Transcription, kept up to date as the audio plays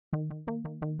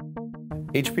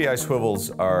HPI swivels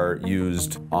are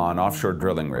used on offshore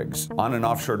drilling rigs. On an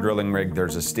offshore drilling rig,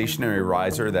 there's a stationary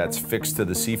riser that's fixed to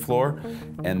the seafloor,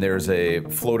 and there's a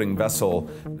floating vessel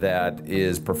that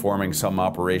is performing some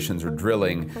operations or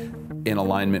drilling in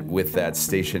alignment with that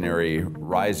stationary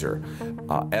riser.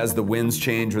 As the winds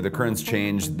change or the currents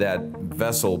change, that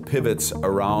vessel pivots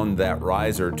around that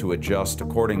riser to adjust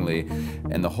accordingly,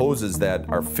 and the hoses that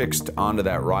are fixed onto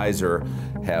that riser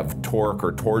have torque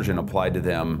or torsion applied to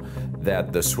them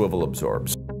that the swivel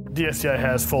absorbs. DSTI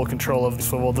has full control of the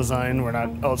swivel design. We're not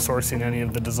outsourcing any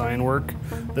of the design work.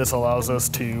 This allows us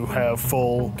to have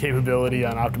full capability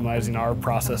on optimizing our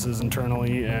processes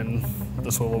internally and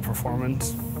the swivel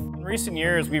performance. In recent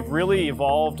years, we've really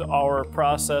evolved our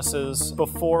processes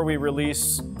before we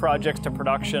release projects to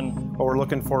production. What we're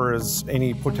looking for is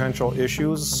any potential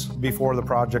issues before the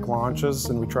project launches,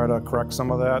 and we try to correct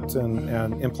some of that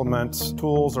and implement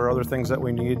tools or other things that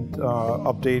we need,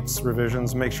 updates,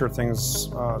 revisions, make sure things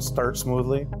start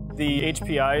smoothly. The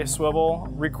HPI swivel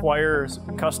requires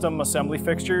custom assembly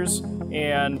fixtures,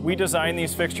 and we design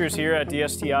these fixtures here at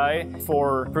DSTI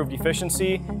for improved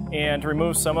efficiency and to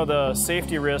remove some of the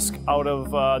safety risk out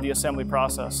of the assembly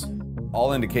process.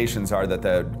 All indications are that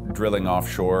the drilling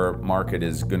offshore market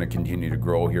is going to continue to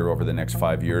grow here over the next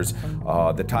 5 years.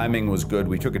 The timing was good.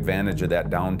 We took advantage of that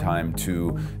downtime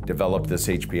to develop this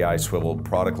HPI swivel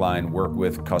product line, work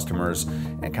with customers,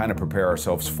 and kind of prepare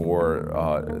ourselves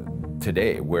for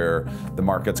today, where the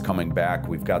market's coming back.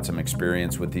 We've got some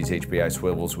experience with these HPI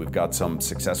swivels. We've got some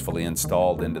successfully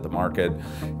installed into the market,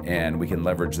 and we can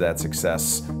leverage that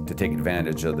success to take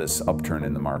advantage of this upturn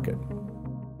in the market.